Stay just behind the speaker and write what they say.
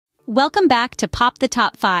Welcome back to Pop the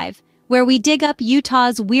Top 5, where we dig up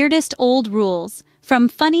Utah's weirdest old rules, from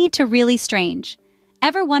funny to really strange.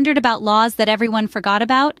 Ever wondered about laws that everyone forgot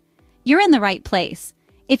about? You're in the right place.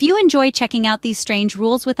 If you enjoy checking out these strange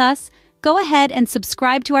rules with us, go ahead and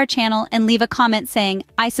subscribe to our channel and leave a comment saying,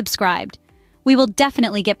 "I subscribed." We will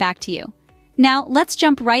definitely get back to you. Now, let's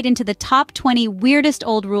jump right into the top 20 weirdest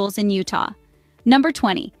old rules in Utah. Number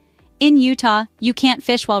 20. In Utah, you can't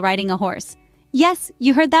fish while riding a horse. Yes,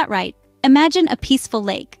 you heard that right. Imagine a peaceful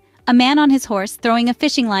lake, a man on his horse throwing a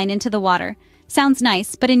fishing line into the water. Sounds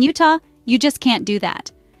nice, but in Utah, you just can't do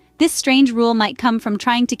that. This strange rule might come from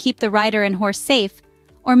trying to keep the rider and horse safe,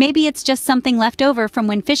 or maybe it's just something left over from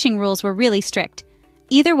when fishing rules were really strict.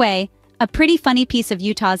 Either way, a pretty funny piece of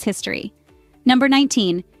Utah's history. Number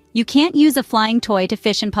 19. You can't use a flying toy to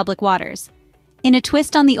fish in public waters. In a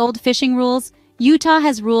twist on the old fishing rules, Utah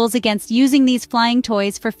has rules against using these flying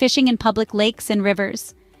toys for fishing in public lakes and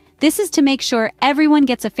rivers. This is to make sure everyone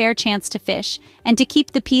gets a fair chance to fish and to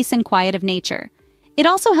keep the peace and quiet of nature. It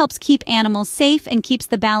also helps keep animals safe and keeps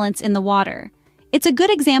the balance in the water. It's a good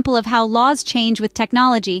example of how laws change with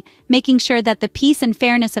technology, making sure that the peace and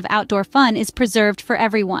fairness of outdoor fun is preserved for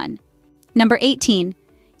everyone. Number 18.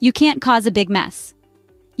 You can't cause a big mess.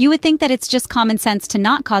 You would think that it's just common sense to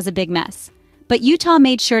not cause a big mess, but Utah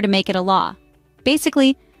made sure to make it a law.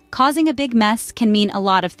 Basically, causing a big mess can mean a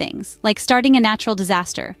lot of things, like starting a natural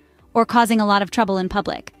disaster or causing a lot of trouble in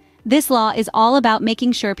public. This law is all about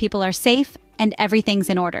making sure people are safe and everything's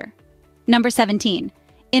in order. Number 17.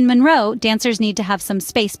 In Monroe, dancers need to have some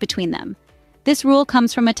space between them. This rule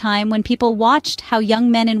comes from a time when people watched how young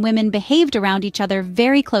men and women behaved around each other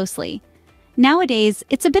very closely. Nowadays,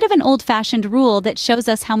 it's a bit of an old-fashioned rule that shows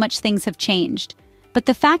us how much things have changed. But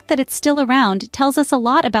the fact that it's still around tells us a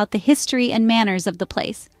lot about the history and manners of the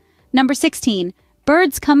place. Number 16.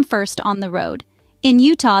 Birds come first on the road. In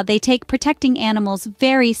Utah, they take protecting animals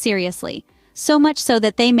very seriously, so much so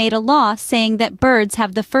that they made a law saying that birds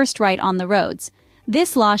have the first right on the roads.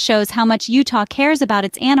 This law shows how much Utah cares about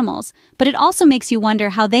its animals, but it also makes you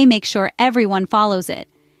wonder how they make sure everyone follows it.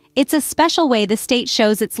 It's a special way the state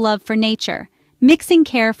shows its love for nature, mixing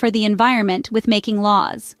care for the environment with making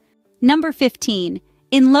laws. Number 15.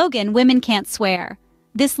 In Logan, women can't swear.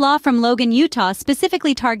 This law from Logan, Utah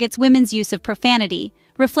specifically targets women's use of profanity,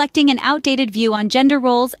 reflecting an outdated view on gender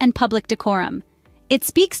roles and public decorum. It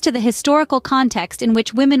speaks to the historical context in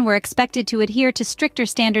which women were expected to adhere to stricter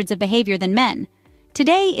standards of behavior than men.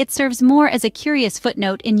 Today, it serves more as a curious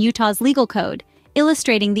footnote in Utah's legal code,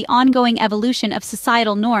 illustrating the ongoing evolution of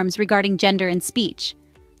societal norms regarding gender and speech.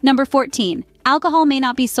 Number 14. Alcohol may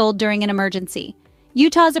not be sold during an emergency.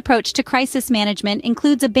 Utah's approach to crisis management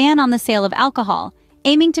includes a ban on the sale of alcohol,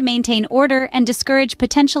 aiming to maintain order and discourage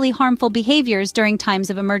potentially harmful behaviors during times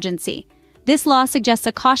of emergency. This law suggests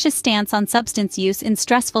a cautious stance on substance use in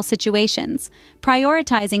stressful situations,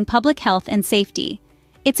 prioritizing public health and safety.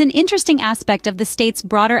 It's an interesting aspect of the state's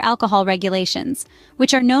broader alcohol regulations,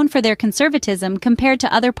 which are known for their conservatism compared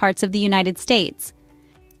to other parts of the United States.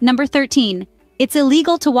 Number 13. It's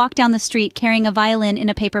illegal to walk down the street carrying a violin in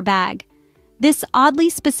a paper bag. This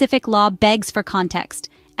oddly specific law begs for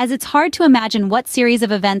context, as it's hard to imagine what series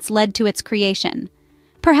of events led to its creation.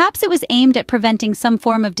 Perhaps it was aimed at preventing some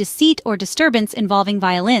form of deceit or disturbance involving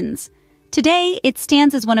violins. Today, it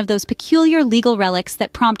stands as one of those peculiar legal relics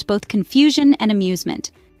that prompt both confusion and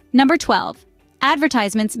amusement. Number 12.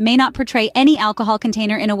 Advertisements may not portray any alcohol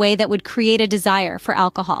container in a way that would create a desire for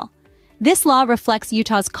alcohol. This law reflects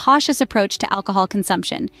Utah's cautious approach to alcohol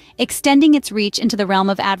consumption, extending its reach into the realm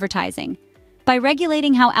of advertising. By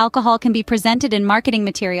regulating how alcohol can be presented in marketing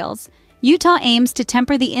materials, Utah aims to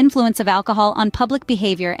temper the influence of alcohol on public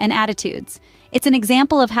behavior and attitudes. It's an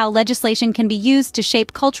example of how legislation can be used to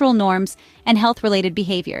shape cultural norms and health-related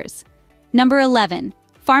behaviors. Number 11.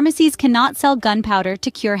 Pharmacies cannot sell gunpowder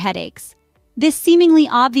to cure headaches. This seemingly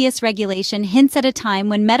obvious regulation hints at a time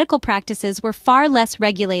when medical practices were far less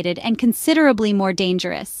regulated and considerably more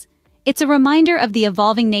dangerous. It's a reminder of the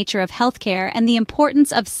evolving nature of healthcare and the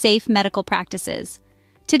importance of safe medical practices.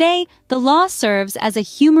 Today, the law serves as a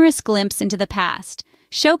humorous glimpse into the past,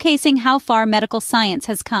 showcasing how far medical science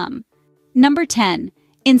has come. Number 10.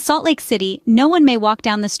 In Salt Lake City, no one may walk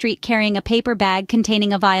down the street carrying a paper bag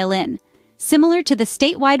containing a violin. Similar to the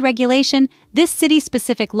statewide regulation, this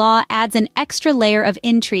city-specific law adds an extra layer of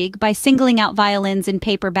intrigue by singling out violins in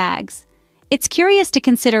paper bags. It's curious to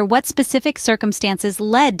consider what specific circumstances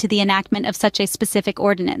led to the enactment of such a specific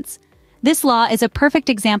ordinance. This law is a perfect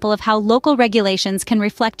example of how local regulations can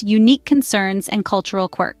reflect unique concerns and cultural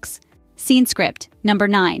quirks. Scene script. Number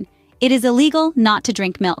 9. It is illegal not to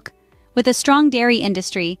drink milk. With a strong dairy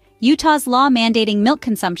industry, Utah's law mandating milk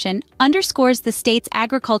consumption underscores the state's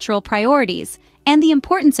agricultural priorities and the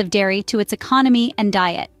importance of dairy to its economy and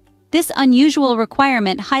diet. This unusual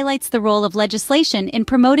requirement highlights the role of legislation in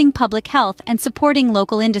promoting public health and supporting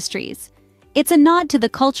local industries. It's a nod to the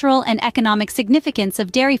cultural and economic significance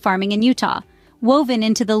of dairy farming in Utah, woven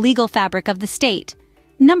into the legal fabric of the state.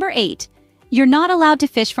 Number 8. You're not allowed to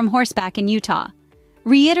fish from horseback in Utah.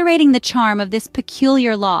 Reiterating the charm of this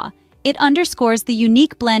peculiar law, it underscores the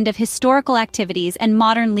unique blend of historical activities and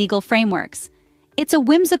modern legal frameworks. It's a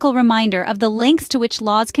whimsical reminder of the lengths to which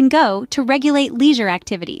laws can go to regulate leisure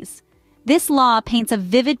activities. This law paints a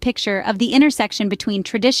vivid picture of the intersection between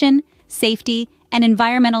tradition, safety, and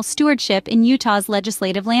environmental stewardship in Utah's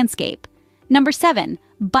legislative landscape. Number 7.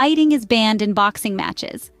 Biting is banned in boxing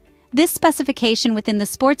matches. This specification within the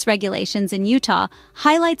sports regulations in Utah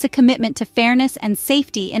highlights a commitment to fairness and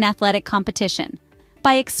safety in athletic competition.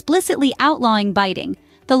 By explicitly outlawing biting,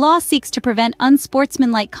 the law seeks to prevent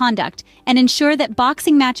unsportsmanlike conduct and ensure that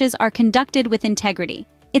boxing matches are conducted with integrity.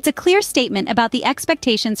 It's a clear statement about the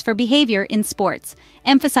expectations for behavior in sports,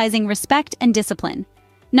 emphasizing respect and discipline.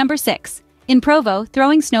 Number 6. In Provo,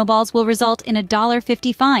 throwing snowballs will result in a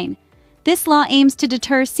 $50 fine. This law aims to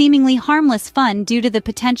deter seemingly harmless fun due to the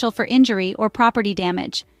potential for injury or property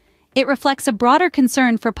damage. It reflects a broader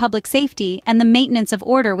concern for public safety and the maintenance of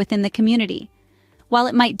order within the community. While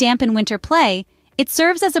it might dampen winter play, it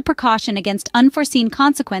serves as a precaution against unforeseen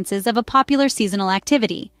consequences of a popular seasonal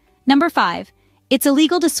activity. Number 5. It's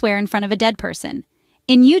illegal to swear in front of a dead person.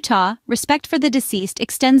 In Utah, respect for the deceased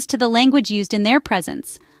extends to the language used in their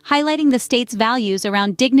presence, highlighting the state's values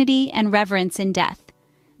around dignity and reverence in death.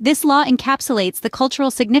 This law encapsulates the cultural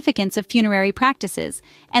significance of funerary practices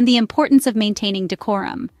and the importance of maintaining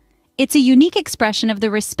decorum. It's a unique expression of the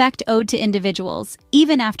respect owed to individuals,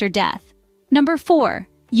 even after death. Number 4.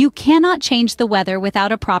 You cannot change the weather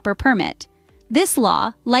without a proper permit. This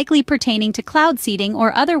law, likely pertaining to cloud seeding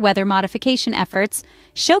or other weather modification efforts,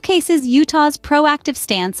 showcases Utah's proactive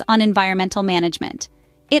stance on environmental management.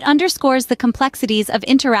 It underscores the complexities of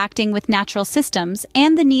interacting with natural systems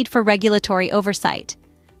and the need for regulatory oversight.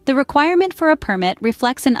 The requirement for a permit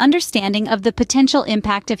reflects an understanding of the potential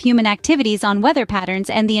impact of human activities on weather patterns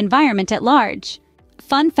and the environment at large.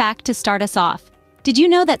 Fun fact to start us off. Did you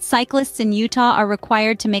know that cyclists in Utah are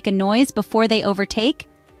required to make a noise before they overtake?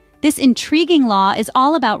 This intriguing law is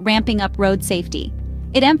all about ramping up road safety.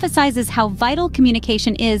 It emphasizes how vital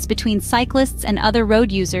communication is between cyclists and other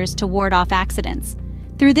road users to ward off accidents.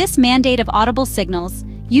 Through this mandate of audible signals,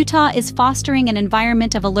 Utah is fostering an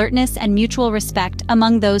environment of alertness and mutual respect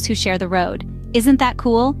among those who share the road. Isn't that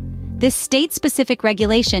cool? This state-specific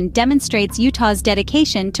regulation demonstrates Utah's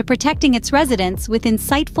dedication to protecting its residents with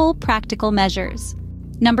insightful, practical measures.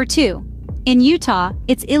 Number 2. In Utah,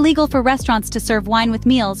 it's illegal for restaurants to serve wine with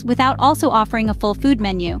meals without also offering a full food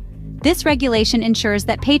menu. This regulation ensures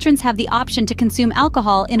that patrons have the option to consume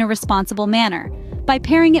alcohol in a responsible manner, by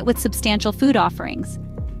pairing it with substantial food offerings.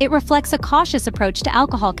 It reflects a cautious approach to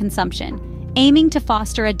alcohol consumption, aiming to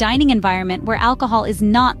foster a dining environment where alcohol is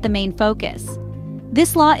not the main focus.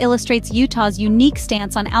 This law illustrates Utah's unique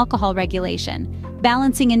stance on alcohol regulation,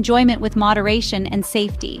 balancing enjoyment with moderation and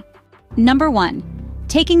safety. Number 1.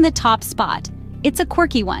 Taking the top spot. It's a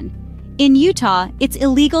quirky one. In Utah, it's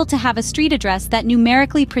illegal to have a street address that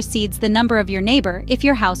numerically precedes the number of your neighbor if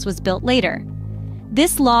your house was built later.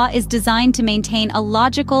 This law is designed to maintain a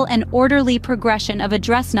logical and orderly progression of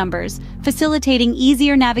address numbers, facilitating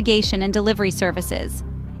easier navigation and delivery services.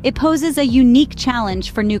 It poses a unique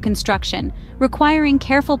challenge for new construction, requiring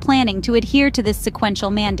careful planning to adhere to this sequential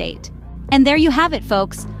mandate. And there you have it,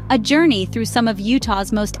 folks, a journey through some of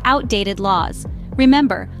Utah's most outdated laws.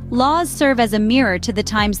 Remember, laws serve as a mirror to the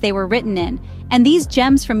times they were written in, and these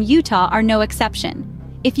gems from Utah are no exception.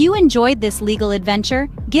 If you enjoyed this legal adventure,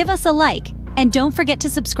 give us a like, and don't forget to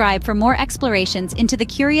subscribe for more explorations into the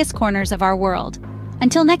curious corners of our world.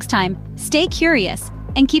 Until next time, stay curious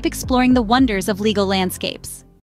and keep exploring the wonders of legal landscapes.